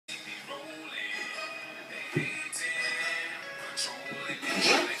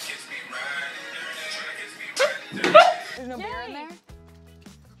no beer in there?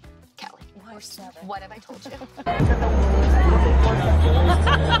 Kelly, What? what have I told you?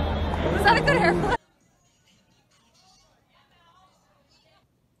 Was that a good hair flip?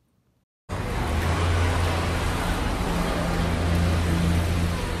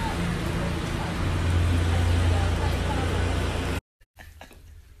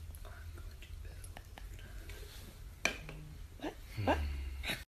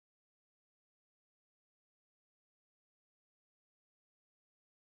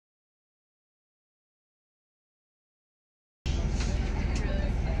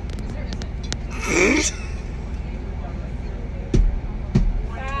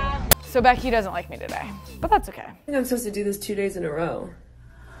 So Becky doesn't like me today, but that's okay. I think I'm supposed to do this 2 days in a row.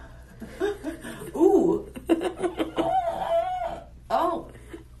 Ooh. Oh.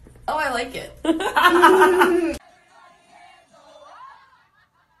 Oh, I like it.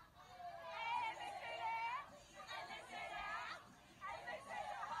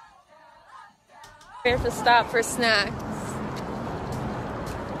 We have to stop for snacks.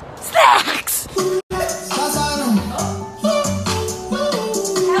 Snacks!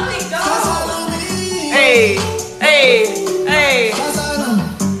 Hey, hey, hey.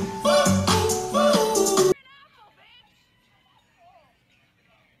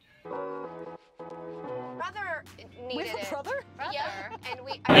 Brother needed it. Brother? Yeah, and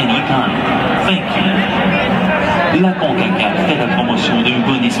we. Anytime. Thank you. La CONCACAF fait la promotion d'un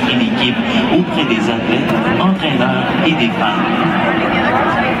bon esprit d'équipe auprès des athlètes, entraîneurs et des fans.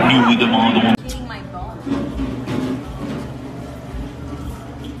 Nous vous demandons.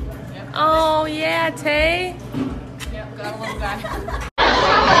 Oh, yeah, Tay. Yep, got a little guy.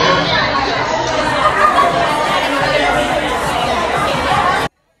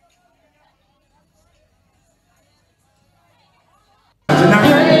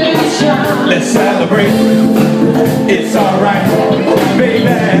 Let's celebrate. It's alright, baby.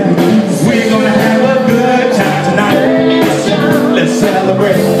 We're gonna have a good time tonight. Let's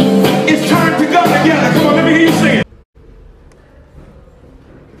celebrate. It's time to go together. Come on, let me hear you sing it.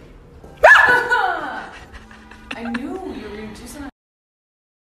 I knew you were going to do something.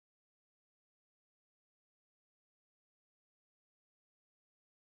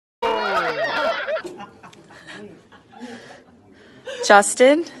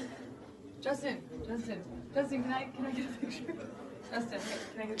 Justin? Justin, can I get a picture? Justin,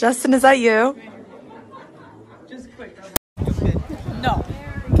 can I get Justin, is that you? just quick? Non.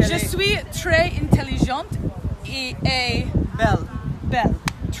 Je suis très intelligente et belle. Belle.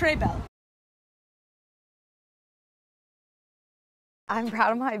 Très belle. I'm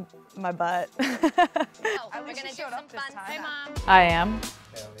proud of my butt. We're gonna do some fun. Hey, Mom. I am.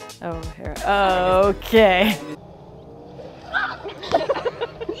 Oh, here. Okay.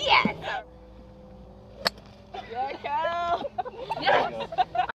 Yes. Yeah, Cal.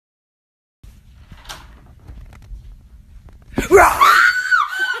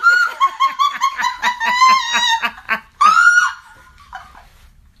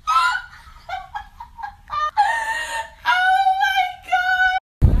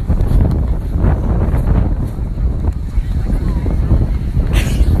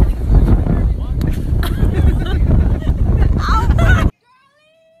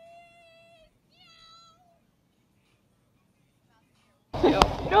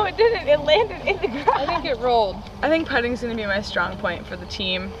 No, it didn't. It landed in the ground. I think it rolled. I think putting's gonna be my strong point for the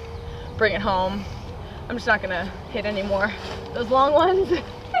team. Bring it home. I'm just not gonna hit anymore. Those long ones.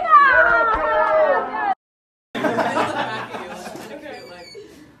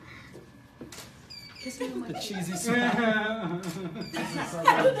 The cheesy smile.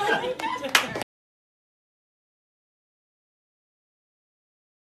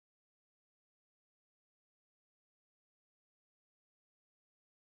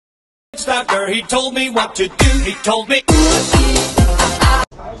 Doctor, he told me what to do. He told me. I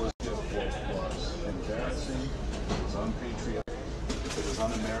was just what was embarrassing, it was unpatriotic, it was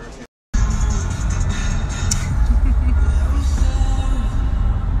un-American.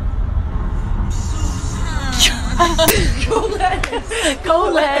 Go lettuce! Go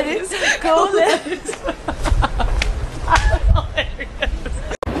lettuce! Go lettuce!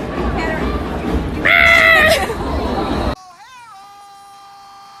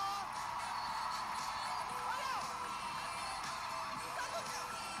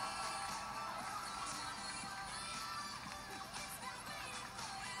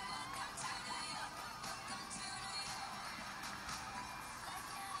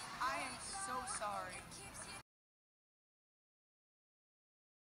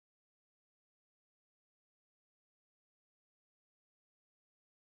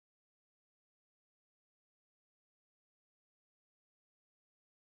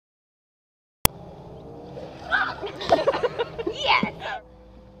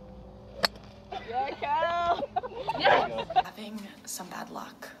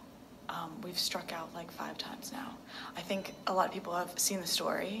 luck. We've struck out like 5 times now. I think a lot of people have seen the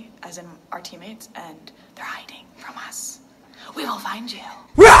story, as in our teammates, and they're hiding from us. We will find you.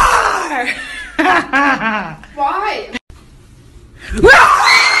 Roar! Why?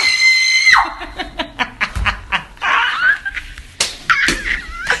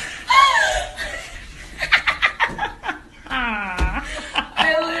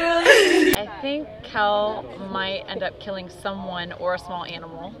 I think Kel might end up killing someone or a small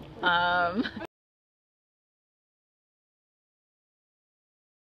animal.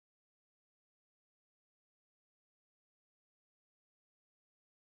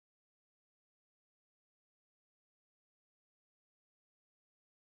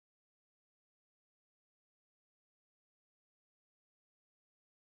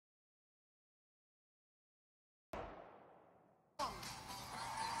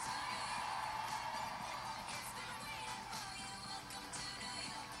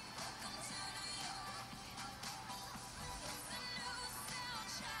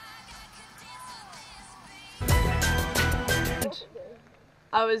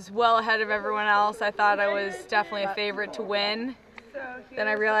 I was well ahead of everyone else. I thought I was definitely a favorite to win. Then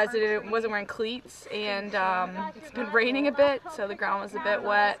I realized that it wasn't wearing cleats, and it's been raining a bit, so the ground was a bit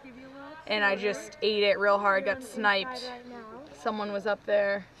wet. And I just ate it real hard, got sniped. Someone was up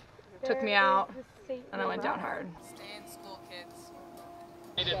there, took me out, and I went down hard. Stay in school, kids.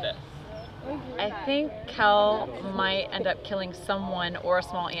 I did this. I think Kel might end up killing someone or a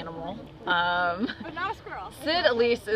small animal. But not a squirrel. Sid at least is